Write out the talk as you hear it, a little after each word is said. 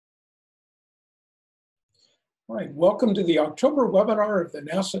All right, welcome to the October webinar of the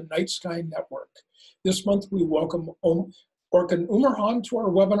NASA Night Sky Network. This month we welcome Orkan Umurhan to our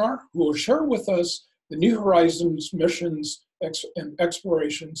webinar, who will share with us the New Horizons missions and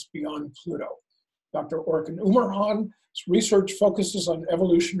explorations beyond Pluto. Dr. Orkan Umurhan's research focuses on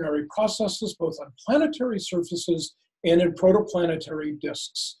evolutionary processes both on planetary surfaces and in protoplanetary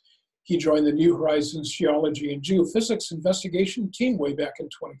disks. He joined the New Horizons Geology and Geophysics investigation team way back in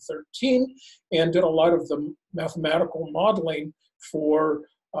 2013 and did a lot of the mathematical modeling for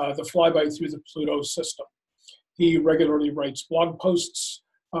the flyby through the Pluto system. He regularly writes blog posts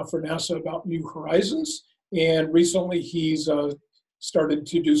for NASA about New Horizons, and recently he's started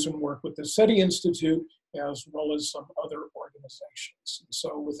to do some work with the SETI Institute as well as some other organizations.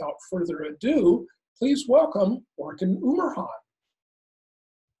 So without further ado, please welcome Orkan Umurhan.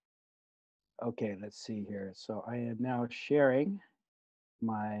 Okay, let's see here. So I am now sharing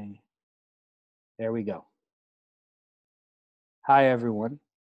there we go. Hi, everyone.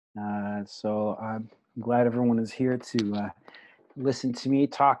 So I'm glad everyone is here to listen to me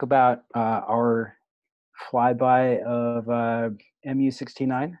talk about our flyby of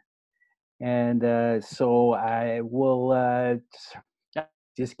MU69. And so I will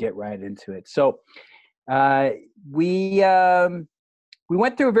just get right into it. So we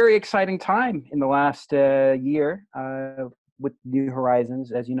went through a very exciting time in the last year with New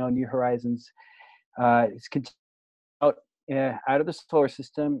Horizons. As you know, New Horizons is out of the solar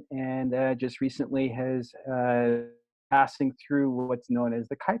system, and just recently has passing through what's known as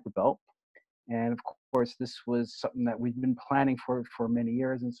the Kuiper Belt. And of course, this was something that we've been planning for many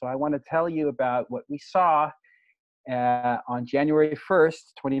years. And so I want to tell you about what we saw on January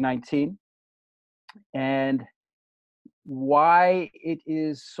 1st, 2019, and why it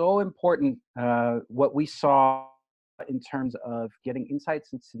is so important what we saw in terms of getting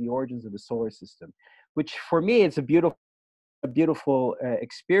insights into the origins of the solar system, which for me it's a beautiful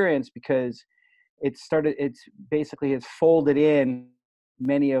experience because it's folded in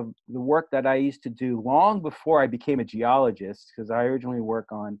many of the work that I used to do long before I became a geologist, because I originally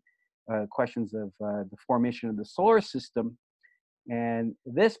work on questions of the formation of the solar system, and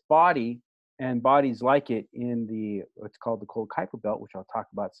this body and bodies like it in what's called the cold Kuiper Belt, which I'll talk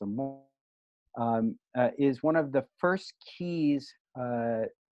about some more, is one of the first keys,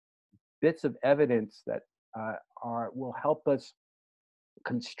 bits of evidence that will help us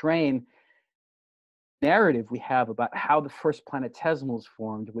constrain narrative we have about how the first planetesimals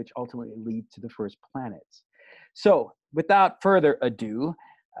formed, which ultimately lead to the first planets. So without further ado,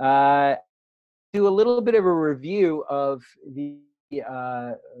 do a little bit of a review of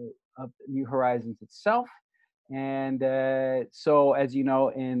New Horizons itself. And so, as you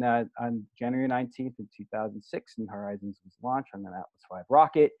know, on January 19th of 2006, New Horizons was launched on an Atlas V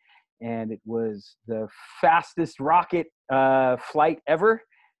rocket, and it was the fastest rocket flight ever.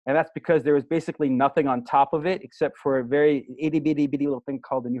 And that's because there was basically nothing on top of it except for a very itty-bitty little thing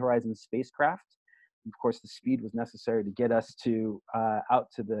called the New Horizons spacecraft. Of course, the speed was necessary to get us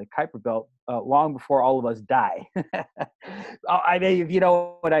out to the Kuiper Belt long before all of us die. I mean, if you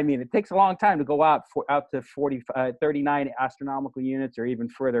know what I mean. It takes a long time to go out to 39 astronomical units or even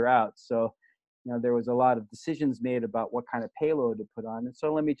further out. So, you know, there was a lot of decisions made about what kind of payload to put on. And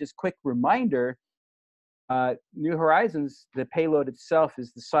so let me just quick reminder, New Horizons, the payload itself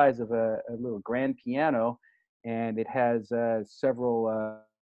is the size of a little grand piano, and it has several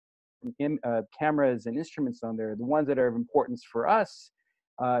cameras and instruments on there. The ones that are of importance for us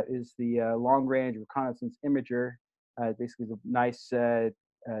is the long-range reconnaissance imager, basically the nice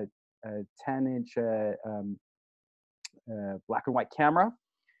 10-inch black and white camera,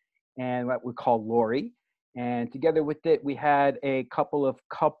 and what we call LORI. And together with it, we had a couple of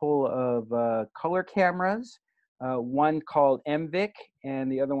color cameras, one called MVIC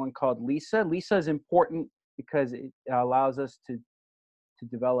and the other one called LISA. LISA is important because it allows us to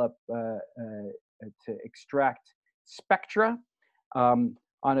develop, to extract spectra on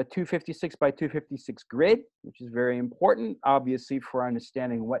a 256 by 256 grid, which is very important, obviously, for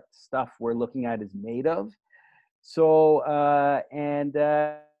understanding what stuff we're looking at is made of. So, and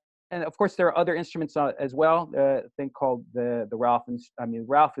of course, there are other instruments as well, a thing called the RALPH.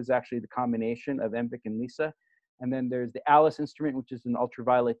 RALPH is actually the combination of MVIC and LISA. And then there's the ALICE instrument, which is an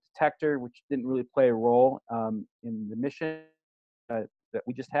ultraviolet detector, which didn't really play a role in the mission that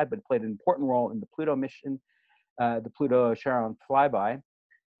we just had, but it played an important role in the Pluto mission, the Pluto Charon flyby.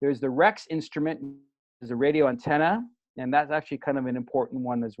 There's the REX instrument, is a radio antenna, and that's actually kind of an important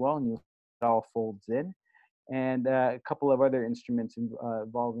one as well, and it all folds in. And a couple of other instruments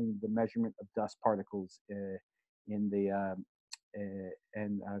involving the measurement of dust particles in the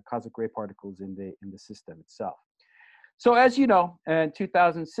cosmic ray particles in the system itself. So as you know, in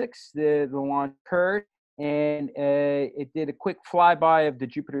 2006, the launch occurred, and it did a quick flyby of the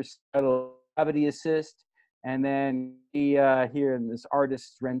Jupiter gravity assist, and then here in this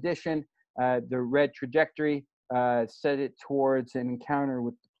artist's rendition, the red trajectory set it towards an encounter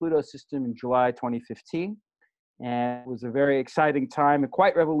with the Pluto system in July 2015. And it was a very exciting time and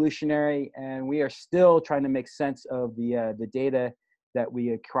quite revolutionary. And we are still trying to make sense of the data that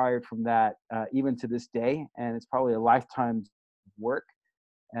we acquired from that, even to this day. And it's probably a lifetime's work.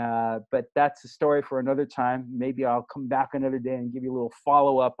 But that's a story for another time. Maybe I'll come back another day and give you a little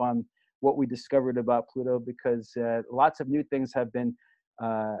follow-up on what we discovered about Pluto, because lots of new things have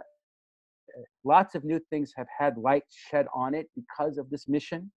had light shed on it because of this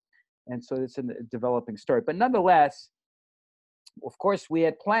mission. And so it's a developing story. But nonetheless, of course, we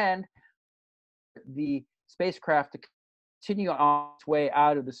had planned the spacecraft to continue on its way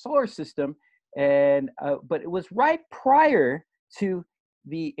out of the solar system. But it was right prior to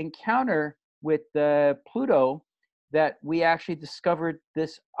the encounter with Pluto that we actually discovered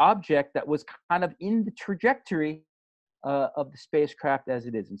this object that was kind of in the trajectory of the spacecraft as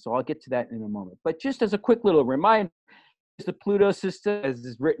it is. And so I'll get to that in a moment. But just as a quick little reminder, the Pluto system, as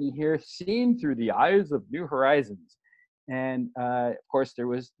is written here, seen through the eyes of New Horizons. And of course, there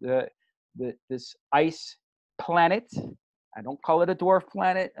was this ice planet. I don't call it a dwarf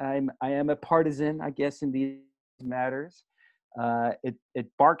planet. I am a partisan, I guess, in these matters. It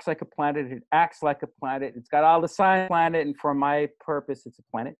barks like a planet. It acts like a planet. It's got all the signs of a planet, and for my purpose, it's a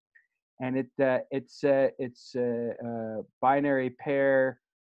planet. And it's binary pair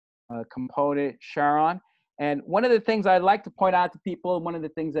component Charon. And one of the things I'd like to point out to people, one of the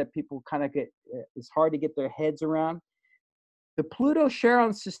things that people kind of it's hard to get their heads around, the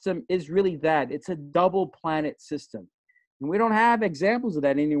Pluto-Charon system is really that. It's a double planet system. And we don't have examples of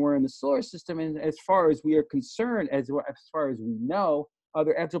that anywhere in the solar system. And as far as we are concerned, as far as we know,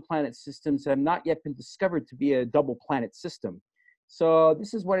 other exoplanet systems have not yet been discovered to be a double planet system. So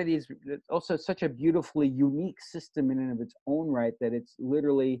this is one of these, also such a beautifully unique system in and of its own right, that it's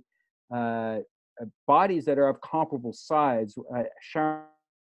literally bodies that are of comparable size, Charon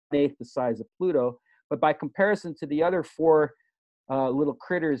eighth the size of Pluto, but by comparison to the other four little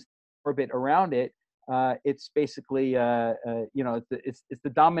critters orbit around it, it's basically it's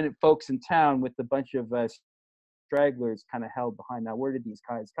the dominant folks in town with a bunch of stragglers kind of held behind. Now, where did these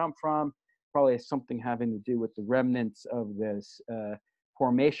guys come from? Probably something having to do with the remnants of this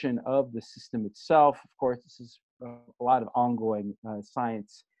formation of the system itself. Of course, this is a lot of ongoing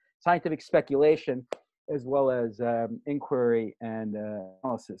scientific speculation, as well as inquiry and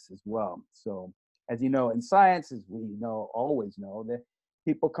analysis as well. So, as you know, in science, as we always know, that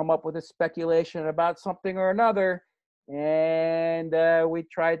people come up with a speculation about something or another, and we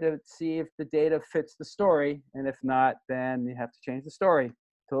try to see if the data fits the story, and if not, then you have to change the story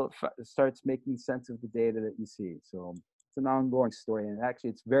until it starts making sense of the data that you see. So it's an ongoing story, and actually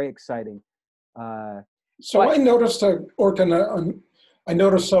it's very exciting. I noticed, Orkan, I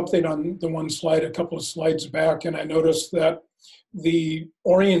noticed something on the one slide, a couple of slides back, and I noticed that the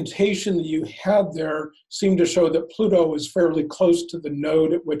orientation that you had there seemed to show that Pluto is fairly close to the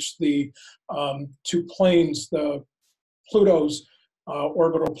node at which the two planes, the Pluto's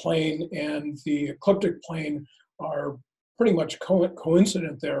orbital plane and the ecliptic plane, are pretty much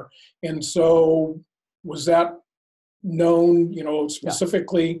coincident there. And so was that known,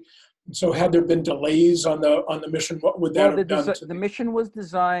 specifically? Yeah. So had there been delays on the mission, what would that have done? The mission was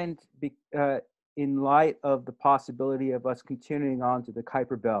designed in light of the possibility of us continuing on to the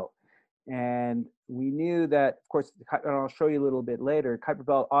Kuiper Belt. And we knew that, of course, and I'll show you a little bit later, Kuiper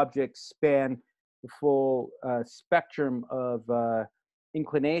Belt objects span the full spectrum of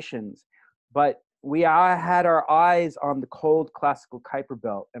inclinations. But we had our eyes on the cold classical Kuiper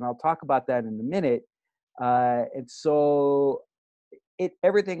Belt, and I'll talk about that in a minute. And so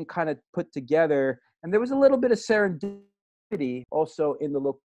everything kind of put together, and there was a little bit of serendipity also in the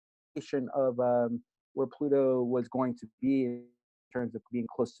location of where Pluto was going to be in terms of being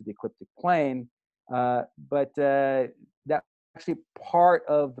close to the ecliptic plane. But that actually part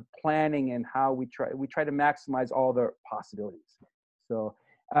of the planning and how we try to maximize all the possibilities. So,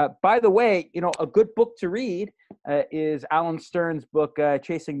 by the way, a good book to read is Alan Stern's book,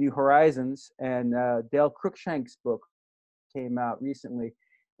 Chasing New Horizons, and Dale Cruikshank's book came out recently.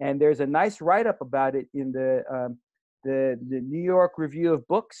 And there's a nice write-up about it in the New York Review of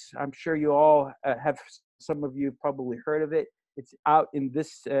Books. I'm sure you all some of you probably heard of it. It's out in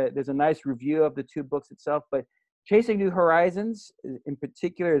this, there's a nice review of the two books itself, but Chasing New Horizons in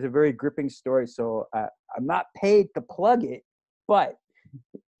particular is a very gripping story. So I'm not paid to plug it, but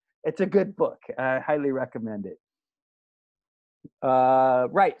it's a good book. I highly recommend it.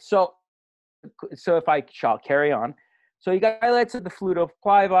 Right. So if I shall carry on. So you got highlights of the Pluto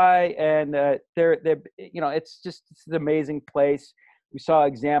flyby, and it's an amazing place. We saw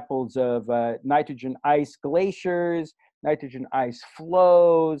examples of nitrogen ice glaciers, nitrogen ice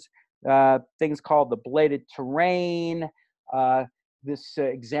flows, things called the bladed terrain. This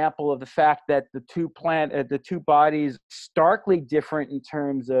example of the fact that the two bodies starkly different in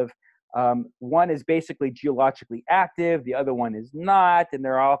terms of one is basically geologically active, the other one is not, and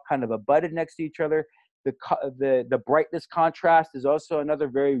they're all kind of abutted next to each other. The brightness contrast is also another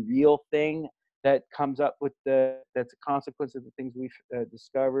very real thing that comes up with that's a consequence of the things we've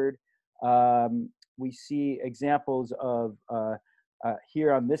discovered. We see examples of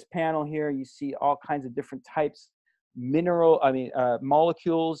here on this panel here, you see all kinds of different types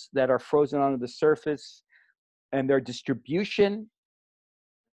molecules that are frozen onto the surface, and their distribution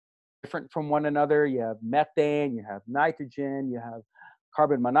different from one another. You have methane, you have nitrogen, you have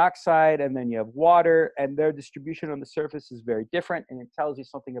carbon monoxide, and then you have water, and their distribution on the surface is very different, and it tells you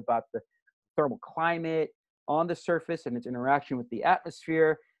something about the thermal climate on the surface and its interaction with the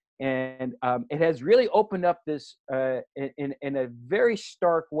atmosphere. And it has really opened up this in a very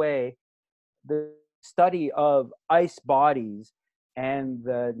stark way the study of ice bodies and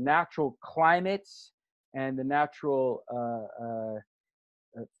the natural climates and the natural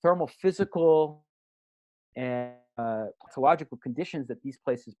thermal physical and pathological conditions that these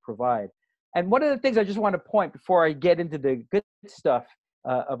places provide. And one of the things I just want to point before I get into the good stuff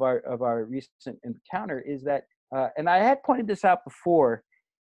of our recent encounter is that, and I had pointed this out before,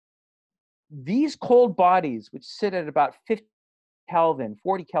 these cold bodies, which sit at about 50 Kelvin,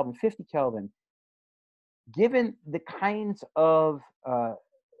 40 Kelvin, 50 Kelvin, given the kinds of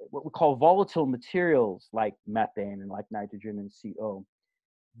what we call volatile materials like methane and like nitrogen and CO,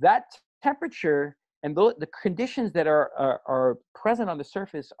 that temperature and the conditions that are present on the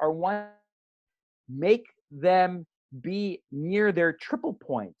surface are one make them be near their triple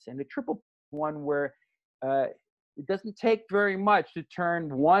points, and the triple one where it doesn't take very much to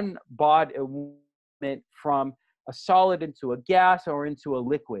turn one body from a solid into a gas or into a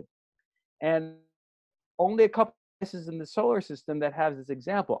liquid. And only a couple places in the solar system that has this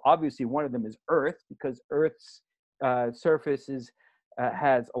example. Obviously, one of them is Earth, because Earth's surface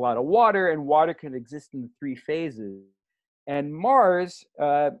has a lot of water, and water can exist in the three phases. And Mars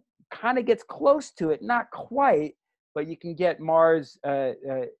kind of gets close to it, not quite, but you can get Mars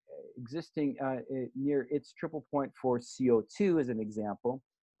existing near its triple point for CO2 as an example.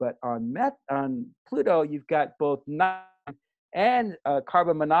 But on Pluto, you've got both nitrogen and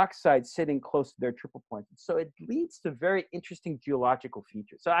carbon monoxide sitting close to their triple points. So it leads to very interesting geological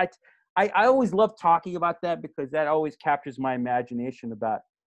features. So I always love talking about that because that always captures my imagination about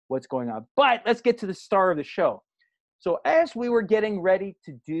what's going on. But let's get to the star of the show. So as we were getting ready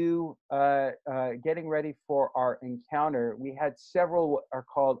to do, getting ready for our encounter, we had several what are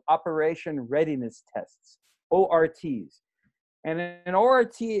called Operation Readiness Tests, ORTs. And an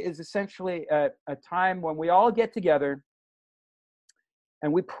ORT is essentially a time when we all get together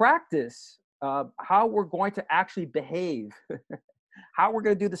and we practice how we're going to actually behave, how we're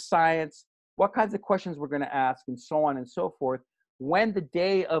going to do the science, what kinds of questions we're going to ask, and so on and so forth, when the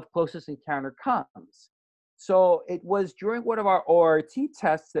day of closest encounter comes. So it was during one of our ORT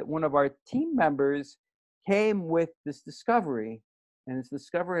tests that one of our team members came with this discovery. And this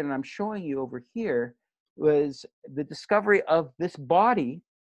discovery, and I'm showing you over here, was the discovery of this body.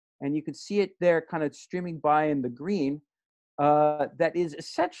 And you can see it there kind of streaming by in the green, that is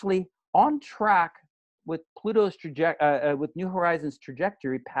essentially on track with Pluto's with New Horizons'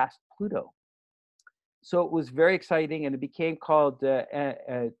 trajectory past Pluto. So it was very exciting, and it became called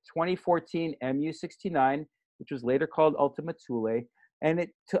 2014 MU69, which was later called Ultima Thule. And it,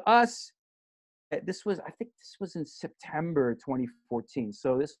 to us, I think this was in September 2014.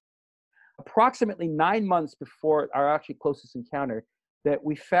 So this approximately 9 months before our actually closest encounter, that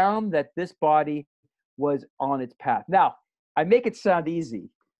we found that this body was on its path. Now, I make it sound easy.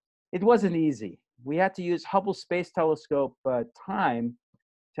 It wasn't easy. We had to use Hubble Space Telescope time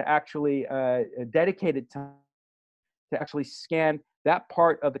to actually dedicated time to actually scan that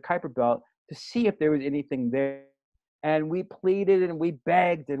part of the Kuiper Belt to see if there was anything there. And we pleaded and we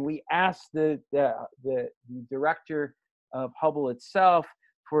begged and we asked the director of Hubble itself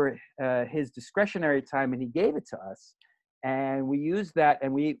for his discretionary time, and he gave it to us. And we used that,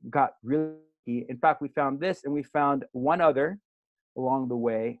 and we got really, in fact, we found this, and we found one other along the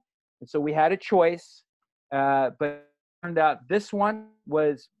way. And so we had a choice, but it turned out this one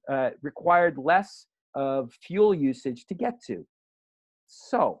was required less of fuel usage to get to.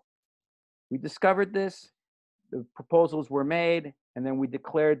 So we discovered this, the proposals were made, and then we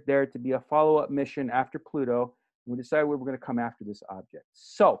declared there to be a follow-up mission after Pluto. We decided we were going to come after this object.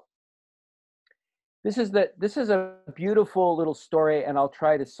 So this is a beautiful little story, and I'll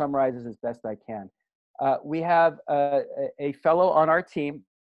try to summarize this as best I can. We have a fellow on our team.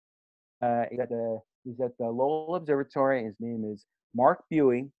 He's at the Lowell Observatory. His name is Mark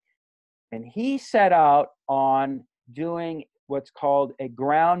Buey, and he set out on doing what's called a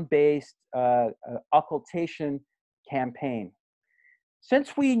ground-based occultation campaign.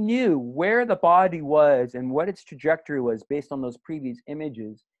 Since we knew where the body was and what its trajectory was based on those previous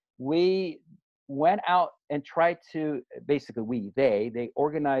images, we went out and tried to, basically they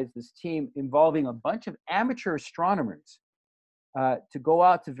organized this team involving a bunch of amateur astronomers to go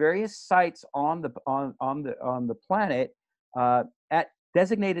out to various sites on the planet at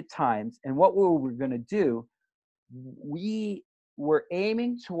designated times. And what we were going to do, we were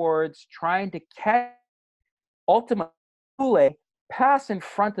aiming towards trying to catch Ultima Thule pass in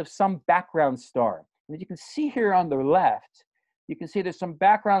front of some background star. And as you can see here on the left, you can see there's some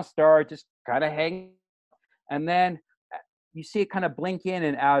background star just kind of hanging, and then you see it kind of blink in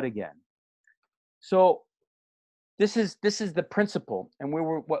and out again. So this is the principle, and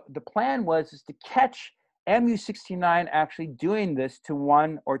what the plan was is to catch MU-69 actually doing this to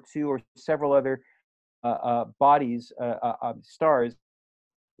one or two or several other bodies of stars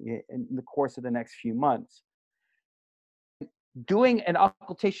in the course of the next few months. Doing an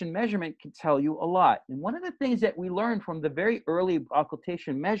occultation measurement can tell you a lot. And one of the things that we learned from the very early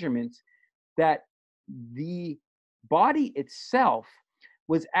occultation measurements, that the body itself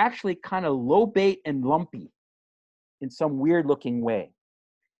was actually kind of lobate and lumpy in some weird looking way.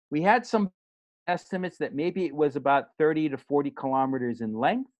 We had some estimates that maybe it was about 30 to 40 kilometers in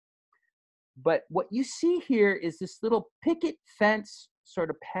length. But what you see here is this little picket fence sort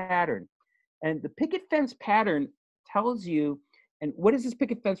of pattern. And the picket fence pattern tells you, and what is this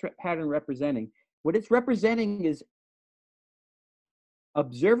picket fence pattern representing? What it's representing is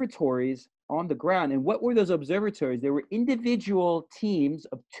observatories on the ground. And what were those observatories? They were individual teams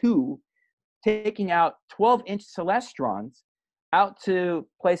of two taking out 12-inch celestrons out to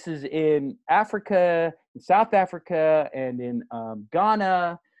places in Africa, in South Africa, and in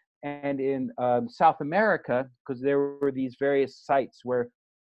Ghana, and in South America, because there were these various sites where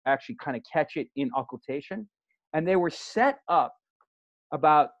actually kind of catch it in occultation. And they were set up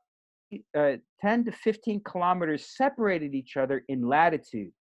about 10 to 15 kilometers separated each other in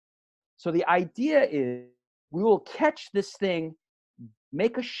latitude. So the idea is we will catch this thing,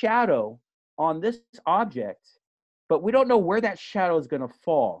 make a shadow on this object, but we don't know where that shadow is going to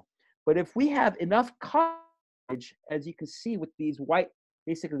fall. But if we have enough coverage, as you can see with these white,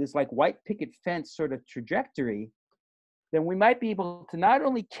 basically this like white picket fence sort of trajectory, then we might be able to not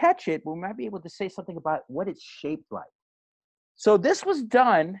only catch it, but we might be able to say something about what it's shaped like. So this was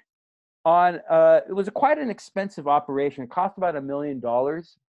done on, it was quite an expensive operation. It cost about $1 million,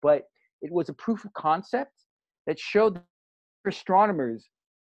 but it was a proof of concept that showed that astronomers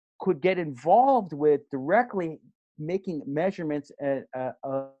could get involved with directly making measurements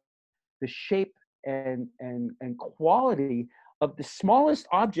of the shape and quality of the smallest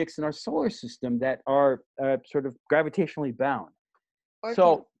objects in our solar system that are sort of gravitationally bound. Or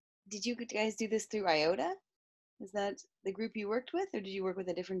So, did you guys do this through IOTA? Is that the group you worked with, or did you work with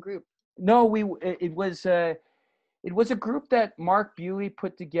a different group? no, it was a group that Mark Buey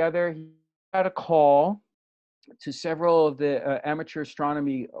put together. He had a call to several of the amateur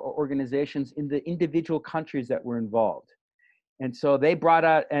astronomy organizations in the individual countries that were involved. And so they brought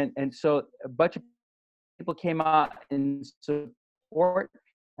out, and so a bunch of people came out in support,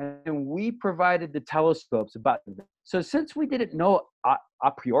 and we provided the telescopes about it. So since we didn't know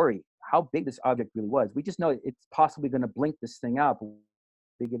a priori how big this object really was, we just know it's possibly going to blink this thing out. How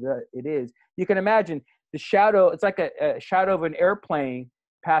big it is. You can imagine the shadow, it's like a shadow of an airplane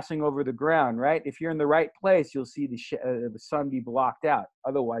passing over the ground, right? If you're in the right place, you'll see the sun be blocked out.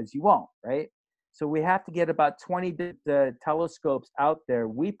 Otherwise, you won't, right? So we have to get about 20 telescopes out there.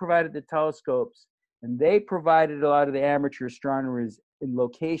 We provided the telescopes, and they provided a lot of the amateur astronomers in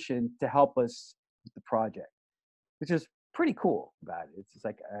location to help us with the project, which is pretty cool about it. It's just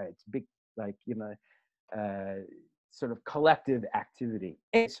like, it's big, like, sort of collective activity.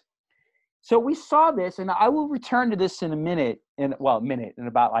 So we saw this, and I will return to this in a minute, in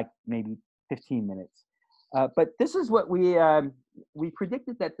about like maybe 15 minutes. But this is what we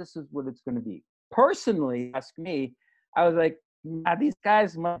predicted that this is what it's going to be. Personally, ask me, I was like, these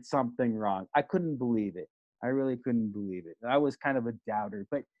guys must something wrong. I couldn't believe it. I really couldn't believe it. I was kind of a doubter,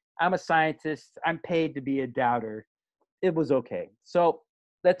 but I'm a scientist. I'm paid to be a doubter. it was okay. So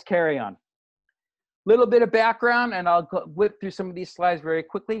let's carry on. Little bit of background, and I'll whip through some of these slides very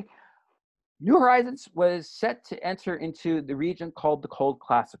quickly. New Horizons was set to enter into the region called the Cold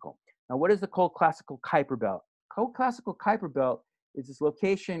Classical. Now, what is the Cold Classical Kuiper Belt? Cold Classical Kuiper Belt is this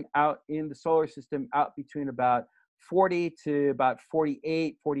location out in the solar system, out between about 40 to about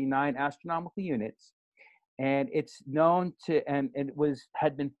 48, 49 astronomical units. And it's known to, and it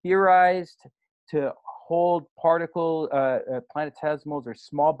had been theorized to hold particle planetesimals or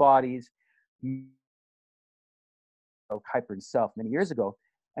small bodies, Kuiper himself many years ago.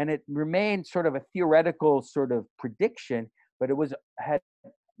 And it remained sort of a theoretical sort of prediction, but it had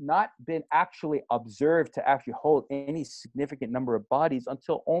not been actually observed to actually hold any significant number of bodies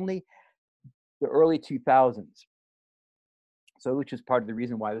until only the early 2000s. So, which is part of the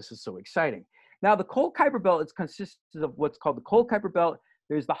reason why this is so exciting. Now, the cold Kuiper Belt consists of what's called the cold Kuiper Belt.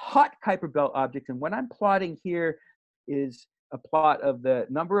 There's the hot Kuiper Belt object, and what I'm plotting here is a plot of the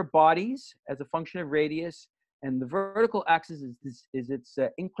number of bodies as a function of radius, and the vertical axis is its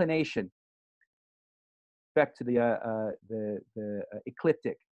inclination back to the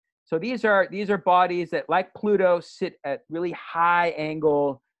ecliptic. So these are bodies that, like Pluto, sit at really high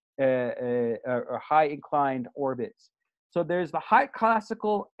angle or high inclined orbits. So there's the hot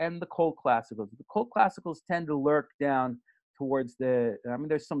classical and the cold classicals. The cold classicals tend to lurk down towards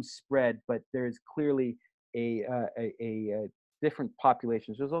there's some spread, but there's clearly a different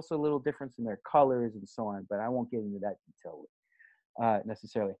populations. There's also a little difference in their colors and so on, but I won't get into that detail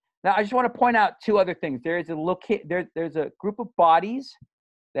necessarily. Now, I just want to point out two other things. There's a group of bodies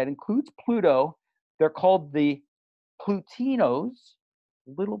that includes Pluto. They're called the Plutinos,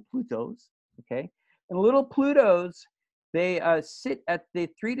 little Plutos, okay? And little Plutos, they sit at the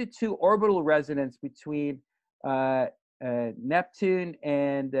 3-2 orbital resonance between Neptune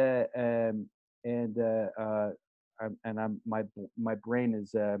and my brain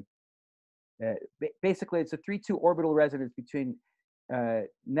is basically it's a 3-2 orbital resonance between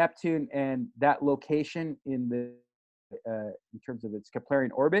Neptune and that location in terms of its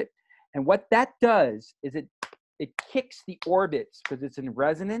Keplerian orbit. And what that does is it kicks the orbits because it's in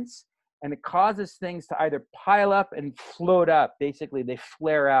resonance, and it causes things to either pile up and float up. Basically, they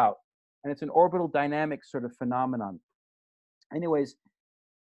flare out, and it's an orbital dynamic sort of phenomenon. Anyways,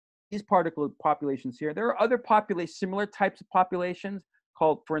 these particle populations here, there are other similar types of populations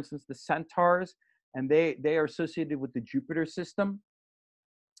called, for instance, the centaurs, and they are associated with the Jupiter system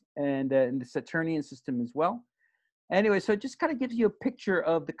and the Saturnian system as well. Anyway, so it just kind of gives you a picture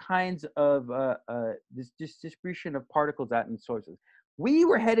of the kinds of this distribution of particles out in sources. We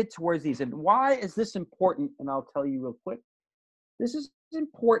were headed towards these, and why is this important? And I'll tell you real quick. This is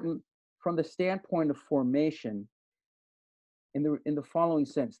important from the standpoint of formation in the following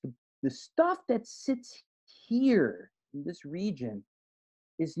sense. The stuff that sits here in this region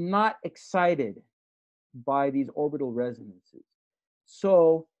is not excited by these orbital resonances.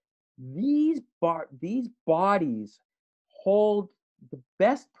 So these bodies hold the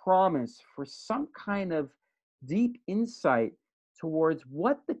best promise for some kind of deep insight towards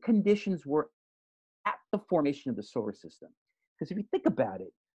what the conditions were at the formation of the solar system. Because if you think about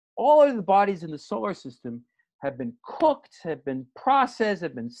it, all of the bodies in the solar system have been cooked, have been processed,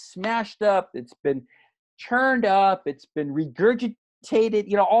 have been smashed up, it's been churned up, it's been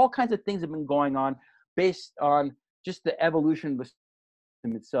regurgitated, all kinds of things have been going on based on just the evolution of the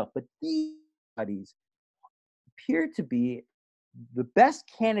system itself. But these bodies appear to be the best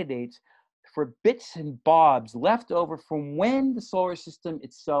candidates for bits and bobs left over from when the solar system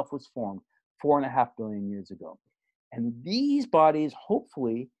itself was formed 4.5 billion years ago. And these bodies,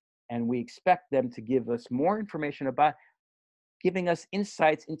 hopefully, and we expect them to give us more information about giving us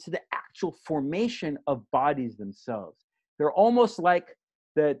insights into the actual formation of bodies themselves. They're almost like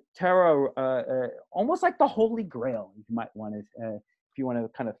the almost like the Holy Grail, if you might want to, if you want to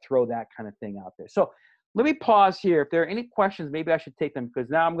kind of throw that kind of thing out there. So let me pause here. If there are any questions, maybe I should take them, because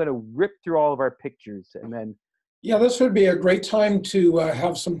now I'm going to rip through all of our pictures and then. Yeah, this would be a great time to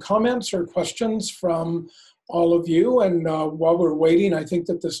have some comments or questions from all of you. And while we're waiting, I think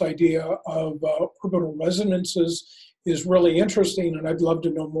that this idea of orbital resonances is really interesting, and I'd love to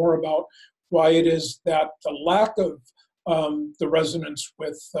know more about why it is that the lack of the resonance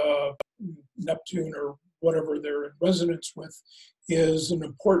with Neptune or whatever they're in resonance with is an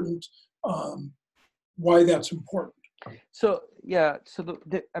important, why that's important. So yeah, so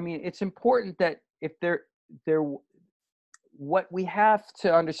I mean, it's important that if what we have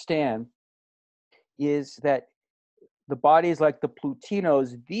to understand is that the bodies like the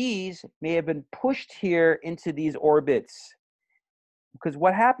Plutinos, these may have been pushed here into these orbits because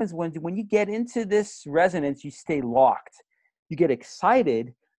what happens when you get into this resonance, you stay locked. You get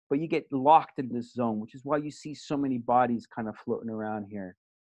excited, but you get locked in this zone, which is why you see so many bodies kind of floating around here.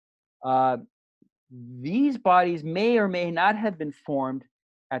 These bodies may or may not have been formed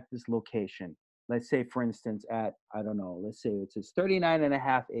at this location. Let's say, for instance, at, I don't know, let's say it says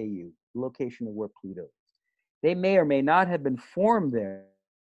 39.5 AU, location of where Pluto is. They may or may not have been formed there,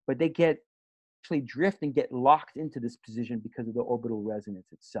 but they actually drift and get locked into this position because of the orbital resonance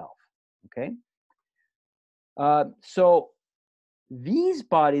itself, okay? So these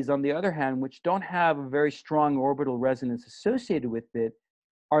bodies, on the other hand, which don't have a very strong orbital resonance associated with it,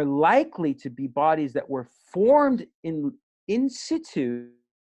 are likely to be bodies that were formed in situ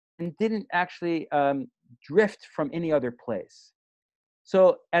and didn't actually drift from any other place.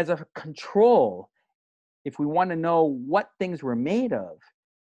 So as a control, if we want to know what things were made of,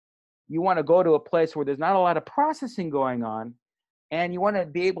 you want to go to a place where there's not a lot of processing going on, and you want to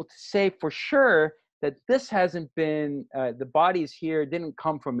be able to say for sure that this hasn't been, the bodies here didn't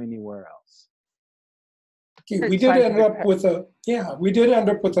come from anywhere else. Okay, we did end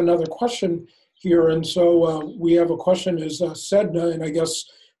up with another question here, and so we have a question is Sedna, and I guess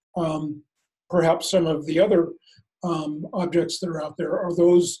perhaps some of the other objects that are out there, are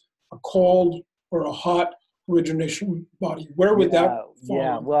those a cold or a hot origination body? Where would that fall?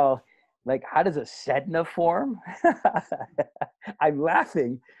 Yeah, well, like, how does a Sedna form? I'm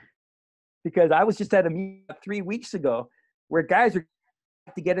laughing because I was just at a meeting 3 weeks ago where guys are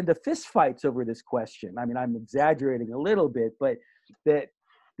to get into fist fights over this question. I mean, I'm exaggerating a little bit, but the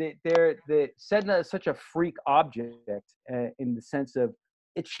Sedna is such a freak object in the sense of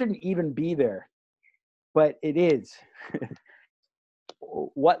it shouldn't even be there, but it is.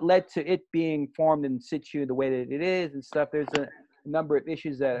 What led to it being formed in situ the way that it is and stuff, there's a number of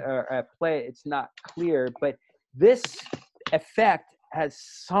issues that are at play. It's not clear, but this effect has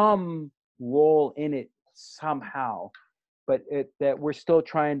some role in it somehow, but that we're still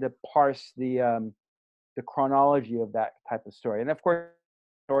trying to parse the chronology of that type of story. And of course,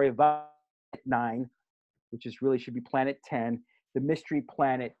 the story of Planet 9, which is really should be Planet 10, the mystery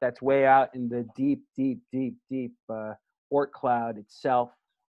planet that's way out in the deep Oort cloud itself,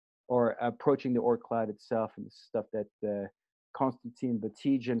 or approaching the Oort cloud itself, and the stuff that Konstantin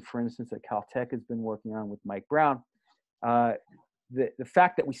Batygin, for instance, at Caltech has been working on with Mike Brown. The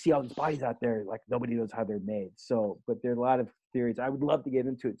fact that we see all these bodies out there, like nobody knows how they're made. So, but there are a lot of theories. I would love to get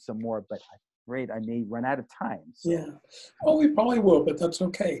into it some more, but I'm afraid I may run out of time. So. Yeah, well, we probably will, but that's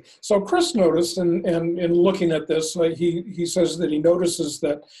okay. So Chris noticed, and in looking at this, he says that he notices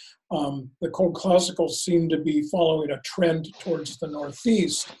that the cold classicals seem to be following a trend towards the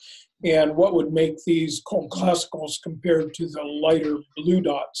northeast. And what would make these cold classicals compared to the lighter blue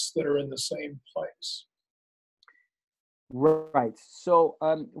dots that are in the same place? Right. So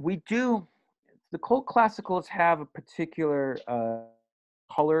the cold classicals have a particular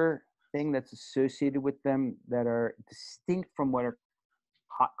color thing that's associated with them that are distinct from what are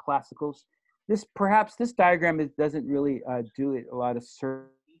hot classicals. This diagram doesn't really do it a lot of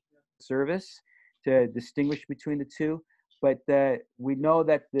service to distinguish between the two, but we know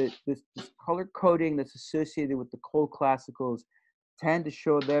that this color coding that's associated with the cold classicals tend to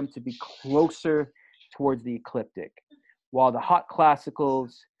show them to be closer towards the ecliptic, while the hot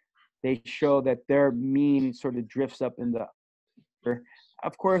classicals, they show that their mean sort of drifts up in the,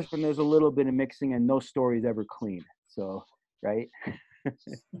 of course, when there's a little bit of mixing, and no story is ever clean. So, right?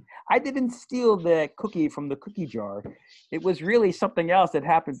 I didn't steal the cookie from the cookie jar. It was really something else that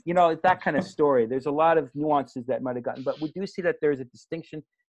happened. You know, it's that kind of story. There's a lot of nuances that might have gotten, but we do see that there's a distinction.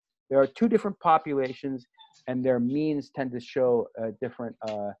 There are two different populations, and their means tend to show different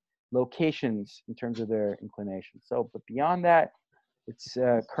locations in terms of their inclination. So, but beyond that, it's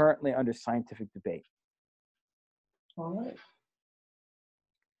currently under scientific debate. All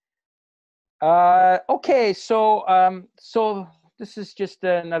right. Okay, so this is just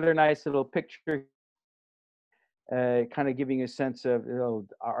another nice little picture, kind of giving a sense of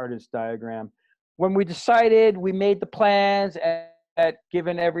our artist diagram. When we decided, we made the plans, and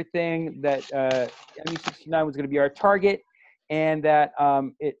given everything that MU69 was going to be our target, and that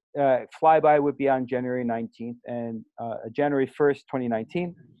flyby would be on January 19th and January 1st,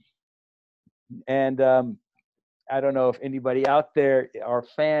 2019. And I don't know if anybody out there are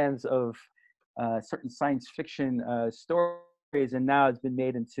fans of certain science fiction stories, and now it's been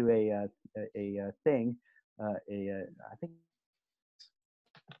made into a thing. I think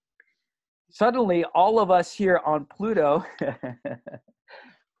suddenly all of us here on Pluto,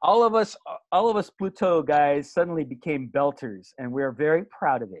 all of us Pluto guys suddenly became belters, and we are very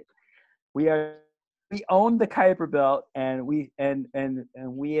proud of it. We are we own the Kuiper Belt, and we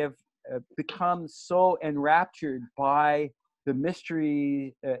have become so enraptured by the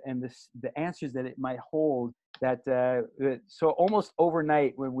mystery and the answers that it might hold that so almost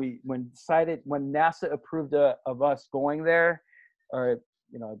overnight when NASA approved of us going there, or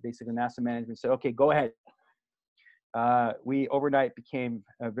basically NASA management said, okay, go ahead. We overnight became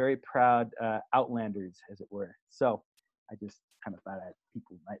very proud outlanders, as it were. So I just kind of thought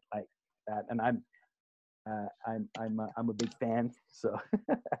people might like that, and I'm a big fan. So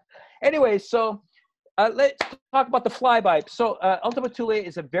anyway, so let's talk about the flyby. So Ultima Thule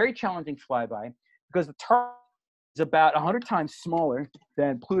is a very challenging flyby because the target is about 100 times smaller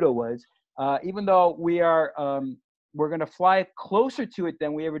than Pluto was. Even though we're going to fly closer to it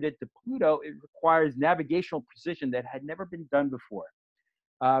than we ever did to Pluto, it requires navigational precision that had never been done before.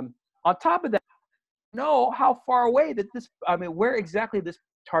 On top of that, know how far away where exactly this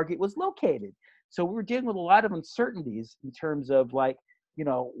target was located. So we were dealing with a lot of uncertainties in terms of what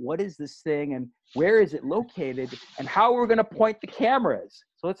is this thing and where is it located and how we're going to point the cameras.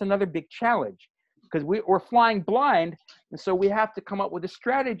 So that's another big challenge because we're flying blind. And so we have to come up with a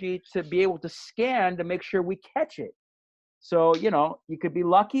strategy to be able to scan to make sure we catch it. So, you could be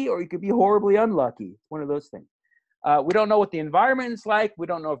lucky or you could be horribly unlucky. It's one of those things. We don't know what the environment is like. We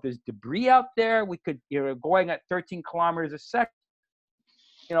don't know if there's debris out there. We could, going at 13 kilometers a second,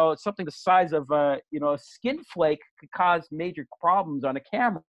 something the size of, a skin flake could cause major problems on a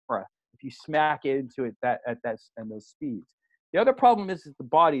camera if you smack it into it at those speeds. The other problem is that the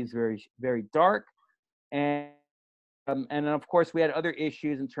body is very, very dark. And then, of course, we had other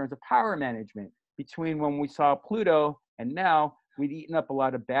issues in terms of power management. Between when we saw Pluto and now, we'd eaten up a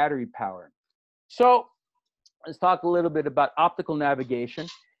lot of battery power. So let's talk a little bit about optical navigation.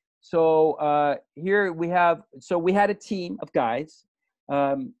 So here we had a team of guys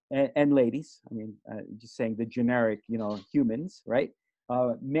and ladies. I mean, just saying the generic, humans, right?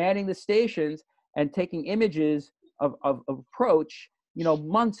 Manning the stations and taking images of approach,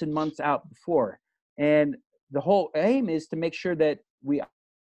 months and months out before. And the whole aim is to make sure that we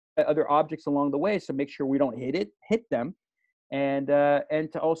other objects along the way, so make sure we don't hit them, and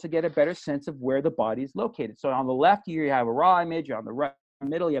to also get a better sense of where the body is located. So on the left here you have a raw image, on the right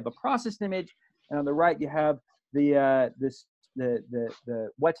middle you have a processed image, and on the right you have the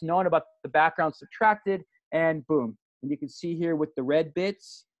what's known about the background subtracted, and boom. And you can see here with the red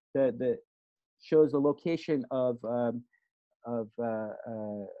bits, the shows the location of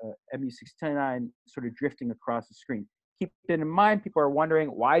MU629 sort of drifting across the screen. Keep it in mind, people are wondering,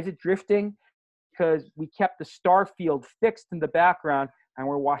 why is it drifting? Because we kept the star field fixed in the background and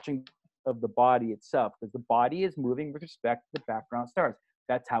we're watching of the body itself, because the body is moving with respect to the background stars.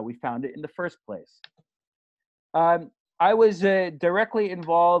 That's how we found it in the first place. I was directly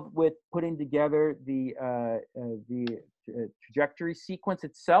involved with putting together the trajectory sequence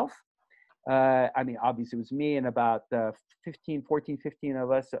itself. I mean, obviously it was me and about 15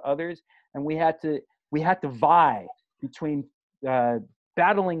 of us others, and we had to vie between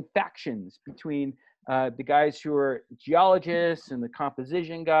battling factions between the guys who are geologists and the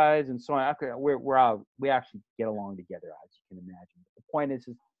composition guys and so on. We actually get along together, as you can imagine. But the point is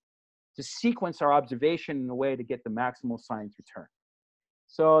to sequence our observation in a way to get the maximal science return.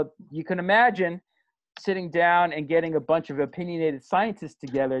 So you can imagine sitting down and getting a bunch of opinionated scientists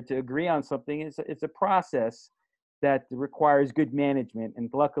together to agree on something. It's a process that requires good management. And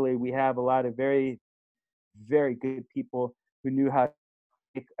luckily we have a lot of very, very good people who knew how to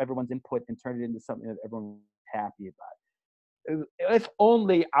take everyone's input and turn it into something that everyone was happy about. If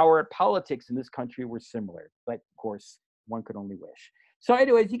only our politics in this country were similar, but of course one could only wish. So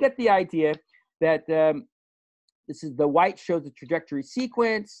anyways, you get the idea that this is the white shows the trajectory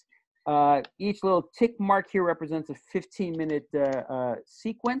sequence. Each little tick mark here represents a 15-minute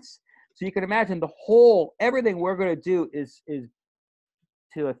sequence. So you can imagine everything we're going to do is to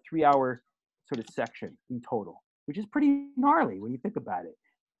a 3-hour sort of section in total, which is pretty gnarly when you think about it.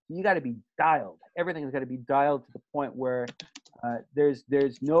 You got to be dialed. Everything's got to be dialed to the point where there's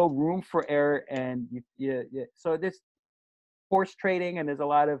no room for error, and so there's horse trading, and there's a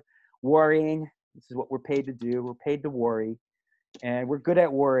lot of worrying. This is what we're paid to do. We're paid to worry, and we're good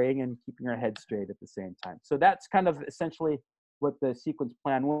at worrying and keeping our head straight at the same time. So that's kind of essentially what the sequence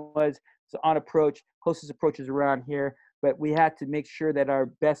plan was. So on approach, closest approach is around here, but we had to make sure that our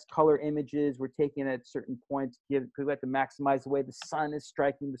best color images were taken at certain points, because we had to maximize the way the sun is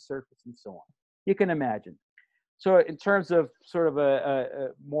striking the surface and so on. You can imagine. So in terms of sort of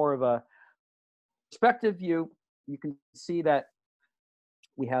a more of a perspective view, you can see that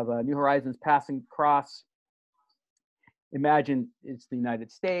we have New Horizons passing across, imagine it's the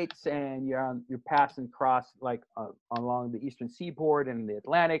United States, and you're passing across like along the eastern seaboard and the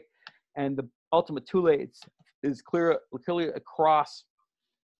Atlantic, and the Ultima Thule is clearly across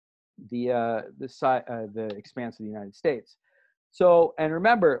the expanse of the United States. So, and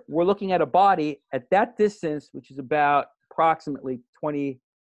remember, we're looking at a body at that distance, which is about approximately 20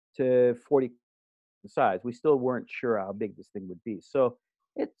 to 40 size. We still weren't sure how big this thing would be. So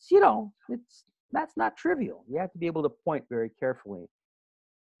it's, that's not trivial. You have to be able to point very carefully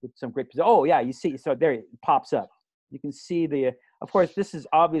with some great position. Oh yeah, you see, so there it pops up. You can see of course, this is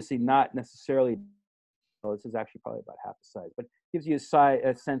obviously not necessarily, this is actually probably about half the size, but gives you a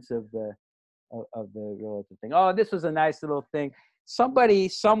sense of the relative thing. Oh, this was a nice little thing. Somebody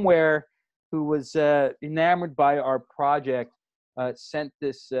somewhere who was enamored by our project sent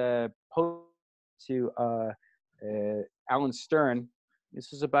this post to Alan Stern.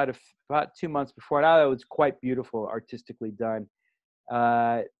 This was about 2 months before. And I thought it was quite beautiful, artistically done.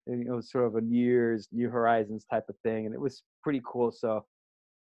 It was sort of a New Horizons type of thing, and it was pretty cool. So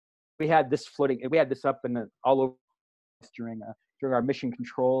we had this up all over during our mission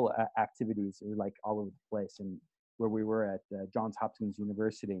control activities. It was like all over the place, and where we were at Johns Hopkins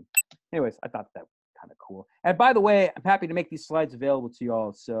University. Anyways, I thought that was kind of cool. And by the way, I'm happy to make these slides available to you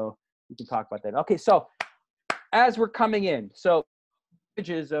all, so we can talk about that. Okay, so as we're coming in, so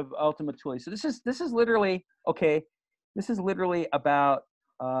images of Ultima Thule. So this is literally okay. This is literally about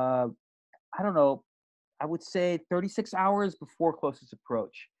I don't know. I would say 36 hours before closest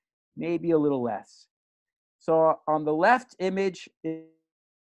approach, maybe a little less. So on the left image,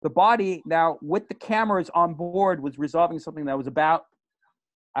 the body now with the cameras on board was resolving something that was about,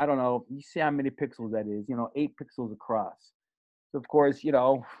 I don't know, you see how many pixels that is, 8 pixels across. So of course, we're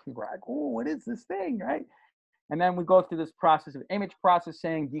like, oh, what is this thing, right? And then we go through this process of image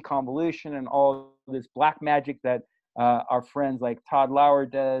processing, deconvolution, and all this black magic that our friends like Todd Lauer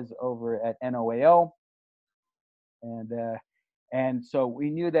does over at NOAO. And so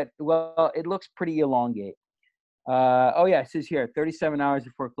we knew that, well, it looks pretty elongate. Oh yeah, it says here, 37 hours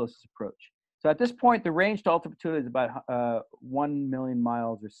before closest approach. So at this point, the range to Ultima Thule is about 1 million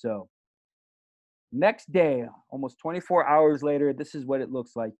miles or so. Next day, almost 24 hours later, this is what it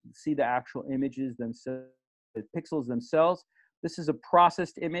looks like. You see the actual images themselves, the pixels themselves. This is a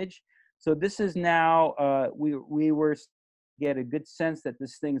processed image. So this is now, we were get a good sense that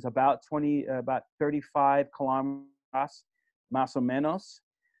this thing's about 35 kilometers, más o menos.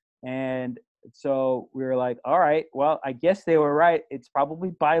 And so we were like, all right, well, I guess they were right. It's probably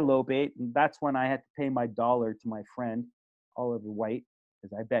bilobate. And that's when I had to pay my $1 to my friend, Oliver White,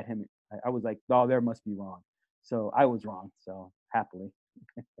 because I bet him. I was like, oh, there must be wrong. So I was wrong. So happily.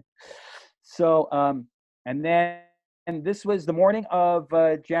 So, and this was the morning of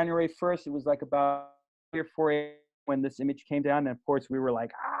January 1st. It was like about 3 or 4 a.m. when this image came down. And of course we were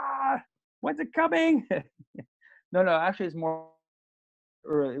like, when's it coming? No, actually it's more,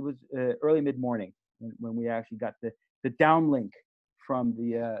 it was early mid-morning when we actually got the downlink from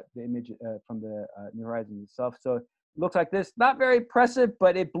the image from the New Horizons itself. So it looks like this. Not very impressive,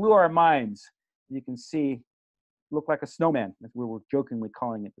 but it blew our minds. You can see, it looked like a snowman. We were jokingly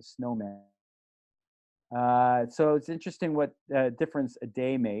calling it the snowman. So it's interesting what difference a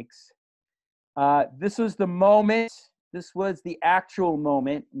day makes. This was the moment. This was the actual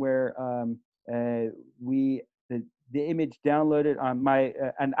moment where the image downloaded on my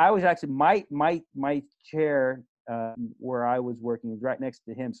and I was actually my chair where I was working was right next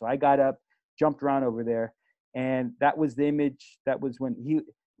to him. So I got up, jumped around over there, and that was the image. That was when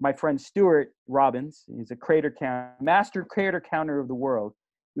my friend Stuart Robbins, he's a master crater counter of the world.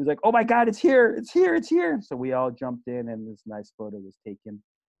 He was like, "Oh my God, it's here! It's here! It's here!" So we all jumped in, and this nice photo was taken.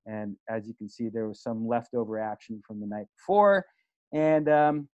 And as you can see, there was some leftover action from the night before.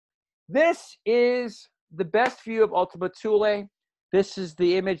 And this is the best view of Ultima Thule. This is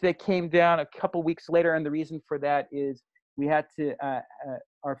the image that came down a couple weeks later, and the reason for that is we had to,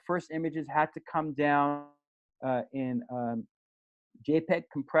 our first images had to come down in JPEG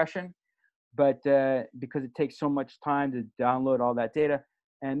compression, but because it takes so much time to download all that data.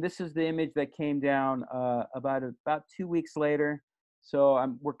 And this is the image that came down about 2 weeks later.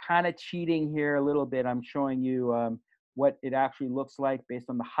 So we're kind of cheating here a little bit. I'm showing you what it actually looks like based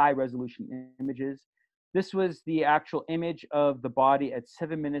on the high resolution images. This was the actual image of the body at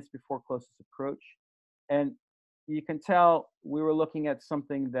 7 minutes before closest approach. And you can tell we were looking at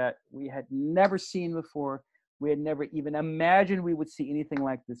something that we had never seen before. We had never even imagined we would see anything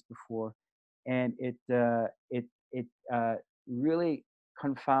like this before. And it really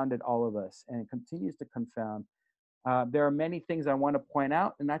confounded all of us, and it continues to confound. There are many things I want to point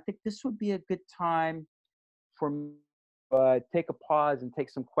out, and I think this would be a good time for me take a pause and take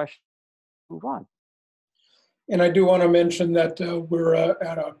some questions, move on. And I do want to mention that we're at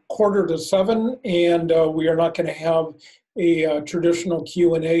 6:45, and we are not going to have a traditional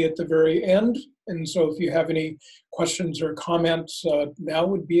Q&A at the very end. And so if you have any questions or comments, now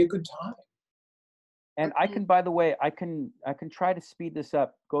would be a good time. And I can, by the way, I can try to speed this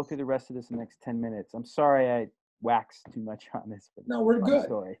up, go through the rest of this in the next 10 minutes. I'm sorry I waxed too much on this, but no, we're good.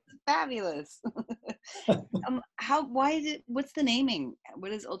 Story. Fabulous. What's the naming?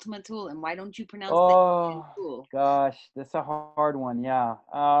 What is Ultima Thule, and why don't you pronounce it Thule? Gosh, that's a hard one. Yeah.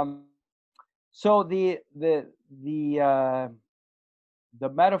 So the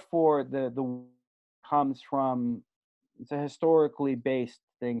metaphor, the comes from, it's a historically based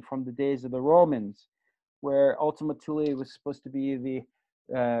thing from the days of the Romans, where Ultima Thule was supposed to be the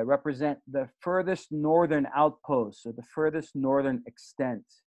represent the furthest northern outpost, or the furthest northern extent,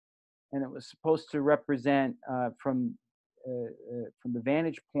 and it was supposed to represent from the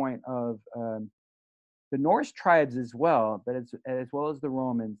vantage point of the Norse tribes as well, but as well as the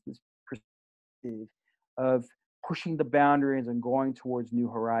Romans, this perspective of pushing the boundaries and going towards new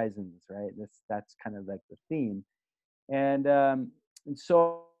horizons, right? That's kind of like the theme, and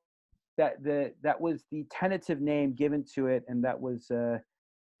so that was the tentative name given to it, and that was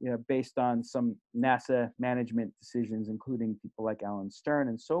based on some NASA management decisions, including people like Alan Stern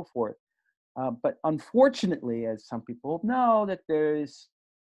and so forth. But unfortunately, as some people know, that there's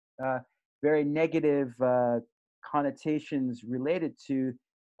very negative connotations related to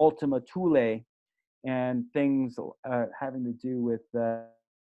Ultima Thule and things having to do with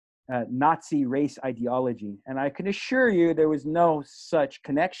Nazi race ideology. And I can assure you there was no such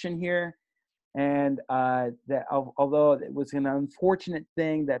connection here. And that although it was an unfortunate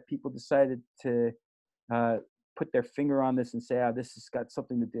thing that people decided to put their finger on this and say, oh, this has got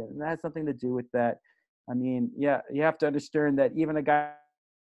something to do, and that has nothing to do with that. I mean, yeah, you have to understand that even a guy,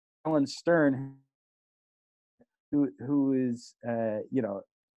 Alan Stern, who is,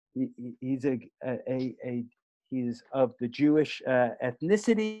 he's he's of the Jewish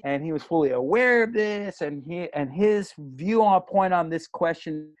ethnicity, and he was fully aware of this, and his view on point on this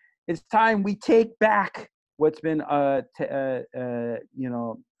question. It's time we take back what's been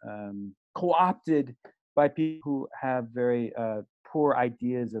co-opted by people who have very poor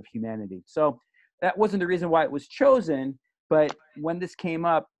ideas of humanity. So that wasn't the reason why it was chosen, but when this came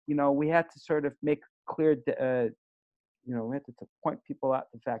up, we had to sort of make clear that, we had to point people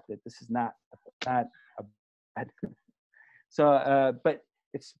out the fact that this is not a bad. So, but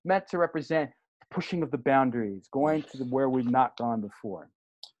it's meant to represent pushing of the boundaries, going to where we've not gone before.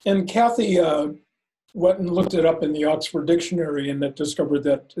 And Kathy went and looked it up in the Oxford Dictionary, and it discovered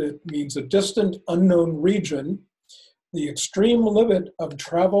that it means a distant, unknown region, the extreme limit of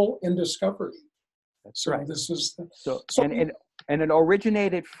travel and discovery. That's so right. This is and it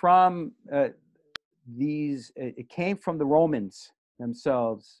originated from these. It came from the Romans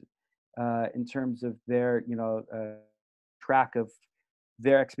themselves, in terms of their track of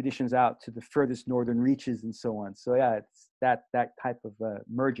their expeditions out to the furthest northern reaches and so on. So yeah, it's that type of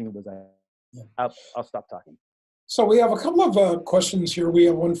merging was. I'll stop talking. So we have a couple of questions here. We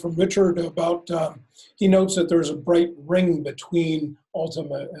have one from Richard about, he notes that there's a bright ring between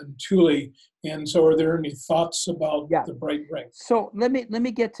Ultima and Thule. And so are there any thoughts about the bright ring? So let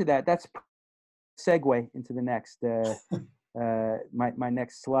me get to that. That's segue into the next, my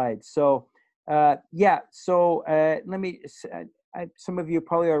next slide. So let me, some of you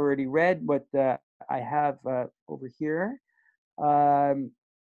probably already read what I have over here.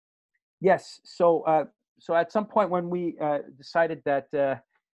 Yes. So at some point when we decided that,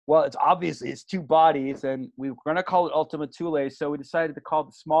 it's two bodies, and we were going to call it Ultima Thule, so we decided to call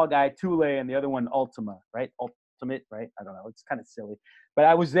the small guy Thule and the other one Ultima, right? Ultimate, right? I don't know. It's kind of silly. But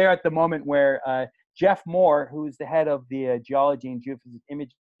I was there at the moment where Jeff Moore, who's the head of the geology and geophysics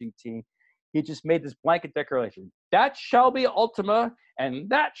imaging team, he just made this blanket declaration: that shall be Ultima and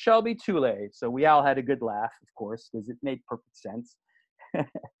that shall be Thule. So we all had a good laugh, of course, because it made perfect sense.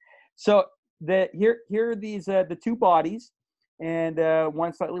 So here are these the two bodies, and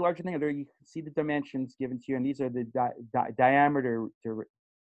one slightly larger than the other. You can see the dimensions given to you, and these are the diameter, the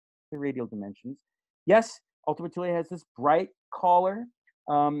radial dimensions. Yes, Ultima Thule has this bright collar.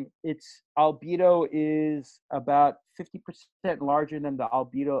 Its albedo is about 50% larger than the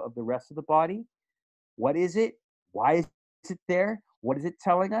albedo of the rest of the body. What is it? Why is it there? What is it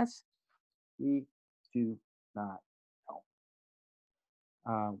telling us? We do not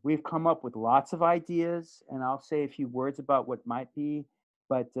know. We've come up with lots of ideas, and I'll say a few words about what might be,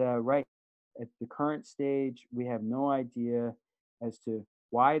 but right at the current stage, we have no idea as to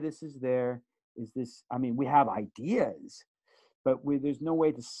why this is there is this, I mean, we have ideas, but there's no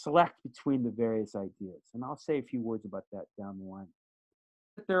way to select between the various ideas. And I'll say a few words about that down the line.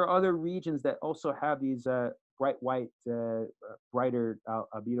 There are other regions that also have these bright white, brighter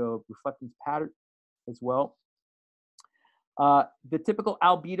albedo reflectance pattern as well. The typical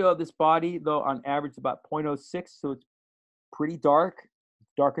albedo of this body, though, on average, is about 0.06, so it's pretty dark,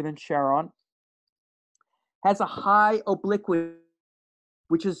 darker than Charon. Has a high obliquity,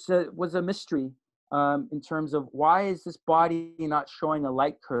 which was a mystery in terms of why is this body not showing a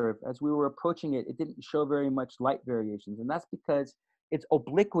light curve? As we were approaching it, it didn't show very much light variations, and that's because its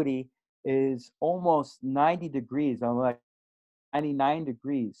obliquity is almost 90 degrees, like 99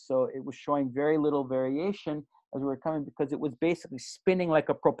 degrees. So it was showing very little variation as we were coming, because it was basically spinning like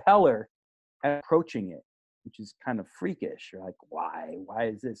a propeller and approaching it, which is kind of freakish. You're like, why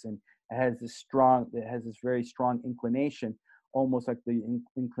is this? And it has this very strong inclination, almost like the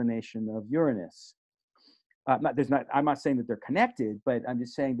inclination of Uranus. I'm not saying that they're connected, but I'm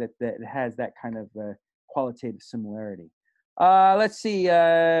just saying that it has that kind of qualitative similarity. Let's see,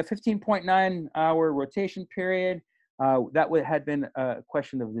 15.9 hour rotation period. That had been a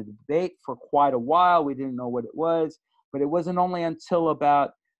question of the debate for quite a while. We didn't know what it was, but it wasn't only until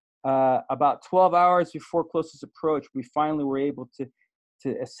about 12 hours before closest approach we finally were able to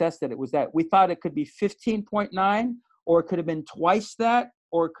assess that it was that. We thought it could be 15.9, or it could have been twice that,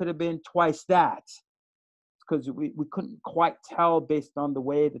 or it could have been twice that, because we couldn't quite tell based on the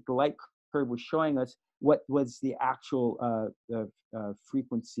way that the light curve was showing us what was the actual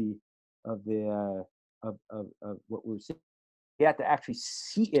frequency of the of what we were seeing. We had to actually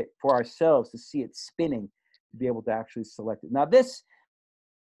see it for ourselves to see it spinning to be able to actually select it. Now this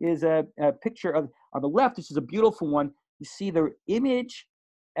is a picture of, on the left, this is a beautiful one. You see the image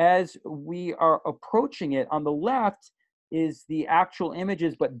as we are approaching it. On the left is the actual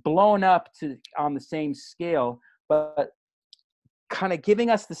images, but blown up to on the same scale, but kind of giving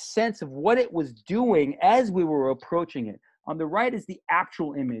us the sense of what it was doing as we were approaching it. On the right is the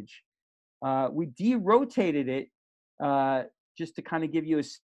actual image. We de-rotated it just to kind of give you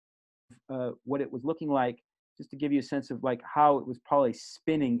what it was looking like, just to give you a sense of like how it was probably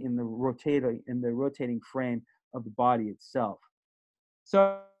spinning in the rotating frame of the body itself.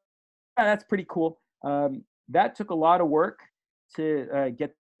 So yeah, that's pretty cool. That took a lot of work to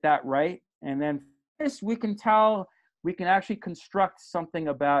get that right, and then this we can actually construct something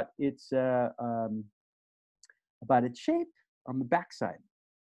about its shape on the backside.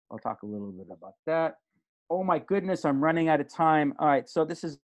 I'll talk a little bit about that. Oh my goodness, I'm running out of time. All right, so this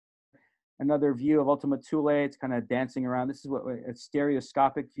is another view of Ultima Thule. It's kind of dancing around. This is what a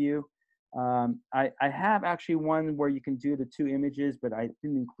stereoscopic view. I have actually one where you can do the two images, but I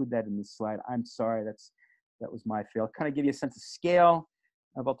didn't include that in this slide. I'm sorry, that was my fail. Kind of give you a sense of scale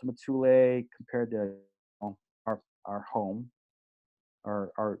of Ultima Thule compared to our home,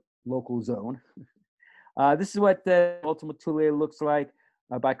 our local zone. This is what the Ultima Thule looks like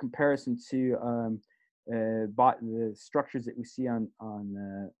by comparison to the structures that we see on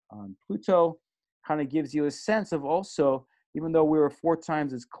Pluto. Kind of gives you a sense of also, even though we were 4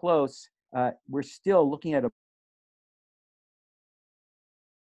 times as close, we're still looking at a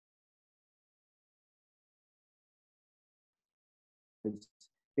it's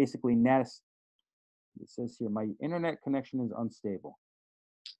basically NASA. It says here, my internet connection is unstable.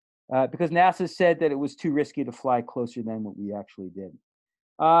 Because NASA said that it was too risky to fly closer than what we actually did.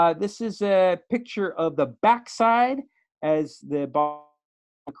 This is a picture of the backside as the ball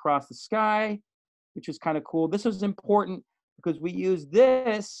across the sky, which is kind of cool. This was important because we use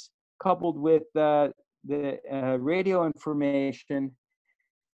this coupled with the radio information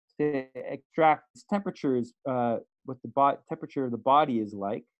to extract temperatures, what the temperature of the body is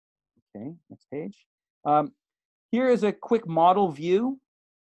like. Okay, next page. Here is a quick model view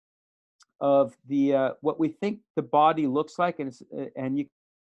of the what we think the body looks like, and you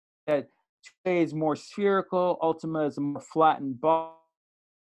that Thule is more spherical, Ultima is a more flattened body.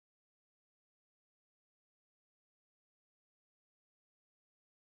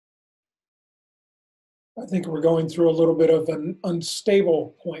 I think we're going through a little bit of an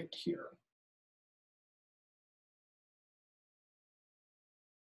unstable point here.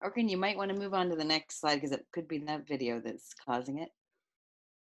 Orkan, you might want to move on to the next slide because it could be that video that's causing it.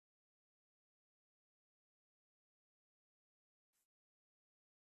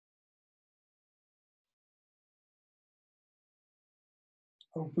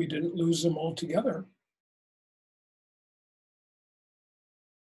 Hope we didn't lose them altogether.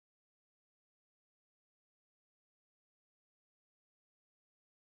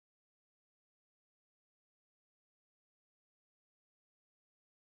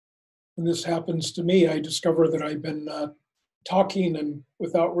 when this happens to me, I discover that I've been talking and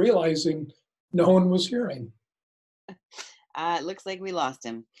without realizing no one was hearing. It looks like we lost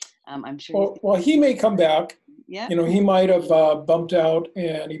him. I'm sure. Well, he may come back. Yeah. You know, he might have bumped out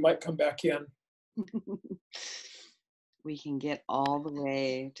and he might come back in. We can get all the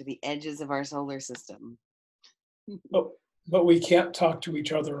way to the edges of our solar system. But we can't talk to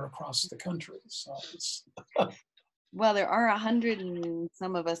each other across the country. So it's well, there are 100 and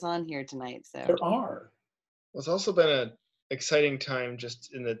some of us on here tonight. So there are. Well, it's also been an exciting time just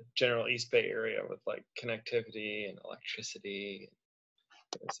in the general East Bay area with like connectivity and electricity.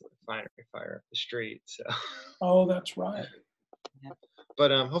 There's a refinery fire up the street. So. Oh, that's right. Yep.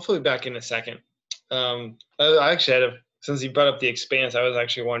 But hopefully back in a second. I actually had since you brought up the Expanse, I was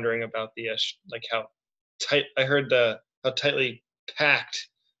actually wondering about the like how tight. I heard how tightly packed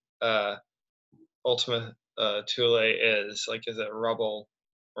Ultima Thule is. Like, is it rubble?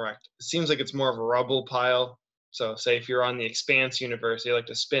 It seems like it's more of a rubble pile. So, say if you're on the Expanse universe, they like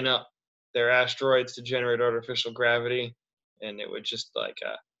to spin up their asteroids to generate artificial gravity, and it would just like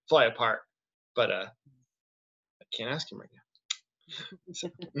fly apart. But I can't ask him right now. So.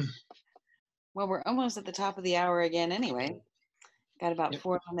 Well, we're almost at the top of the hour again anyway. Got about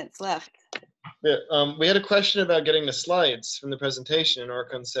 4 minutes left. Yeah, we had a question about getting the slides from the presentation, and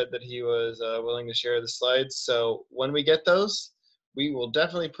Orkan said that he was willing to share the slides. So when we get those, we will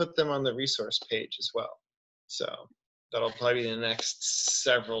definitely put them on the resource page as well. So that'll probably be the next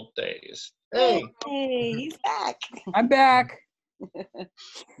several days. Hey! Hey, he's back. I'm back.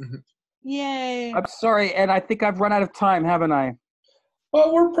 Yay. I'm sorry, and I think I've run out of time, haven't I?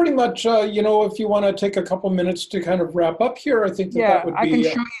 Well, we're pretty much, you know, if you want to take a couple minutes to kind of wrap up here, I think that would be. I can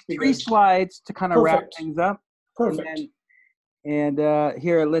show you 3 slides to kind of wrap things up. Perfect. And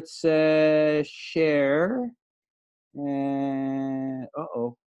here, let's share. And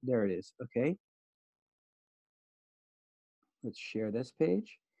there it is. Okay. Let's share this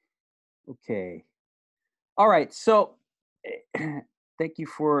page. Okay. All right. So thank you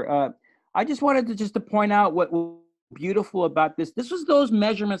for, I just wanted to point out what was beautiful about this. This was those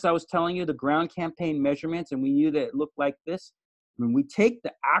measurements I was telling you, the ground campaign measurements, and we knew that it looked like this. When we take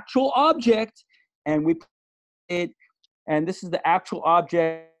the actual object and we put it, and this is the actual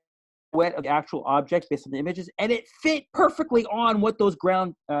object, wet of the actual object based on the images, and it fit perfectly on what those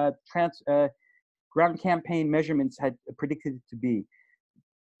ground campaign measurements had predicted it to be,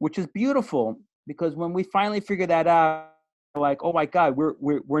 which is beautiful, because when we finally figure that out, we're like, oh my God,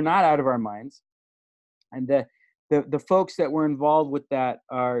 we're not out of our minds. And the folks that were involved with that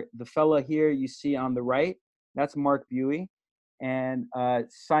are the fella here you see on the right, that's Mark Buey, and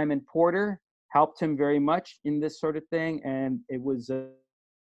Simon Porter helped him very much in this sort of thing, and it was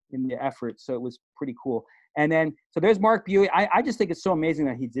in the effort, so it was pretty cool. And then, so there's Mark Buey. I just think it's so amazing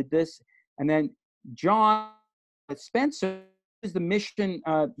that he did this. And then John Spencer is the mission.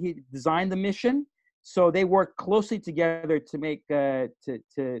 He designed the mission, so they worked closely together to make to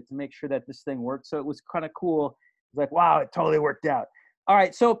make sure that this thing worked. So it was kind of cool. It's like, wow, it totally worked out. All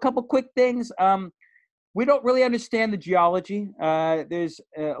right, so a couple quick things. We don't really understand the geology. There's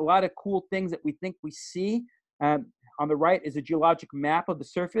a lot of cool things that we think we see. On the right is a geologic map of the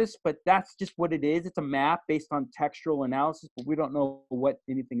surface, but that's just what it is. It's a map based on textural analysis, but we don't know what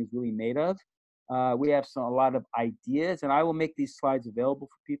anything is really made of. We have a lot of ideas, and I will make these slides available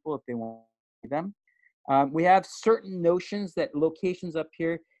for people if they want to see them. We have certain notions that locations up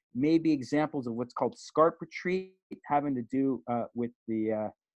here may be examples of what's called scarp retreat, having to do with the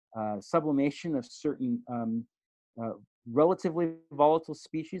sublimation of certain relatively volatile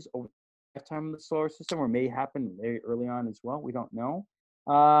species over the lifetime of the solar system, or may happen very early on as well. We don't know.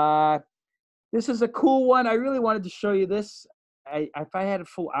 This is a cool one. I really wanted to show you this. If I had a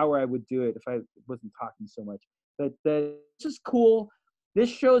full hour, I would do it if I wasn't talking so much. But this is cool. This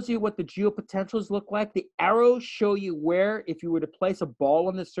shows you what the geopotentials look like. The arrows show you where, if you were to place a ball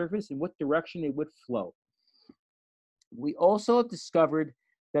on the surface, in what direction it would flow. We also discovered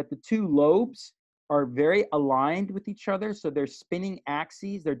that the two lobes are very aligned with each other. So their spinning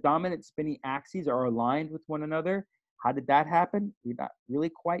axes, their dominant spinning axes are aligned with one another. How did that happen? We're not really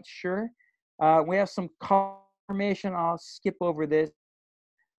quite sure. We have some confirmation. I'll skip over this.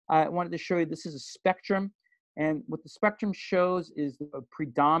 I wanted to show you this is a spectrum. And what the spectrum shows is a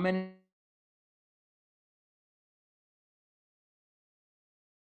predominant.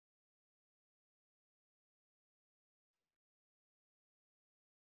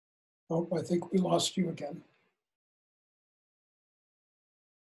 Oh, I think we lost you again.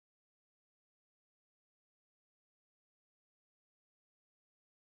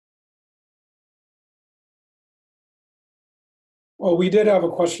 Well, we did have a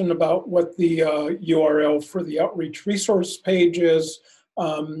question about what the URL for the outreach resource page is.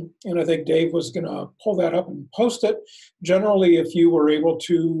 And I think Dave was going to pull that up and post it. Generally, if you were able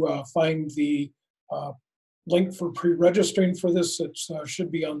to find the link for pre-registering for this, it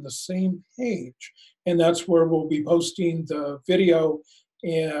should be on the same page. And that's where we'll be posting the video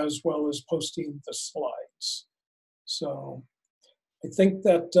as well as posting the slides. So I think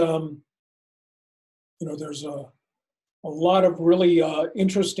that, there's a lot of really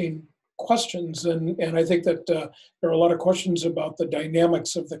interesting questions, and I think that there are a lot of questions about the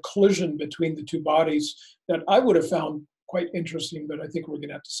dynamics of the collision between the two bodies that I would have found quite interesting, but I think we're going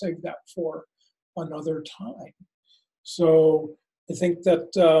to have to save that for another time. So I think that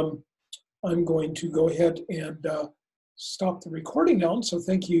I'm going to go ahead and stop the recording now. So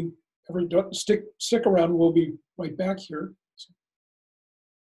thank you, everyone. Stick around. We'll be right back here.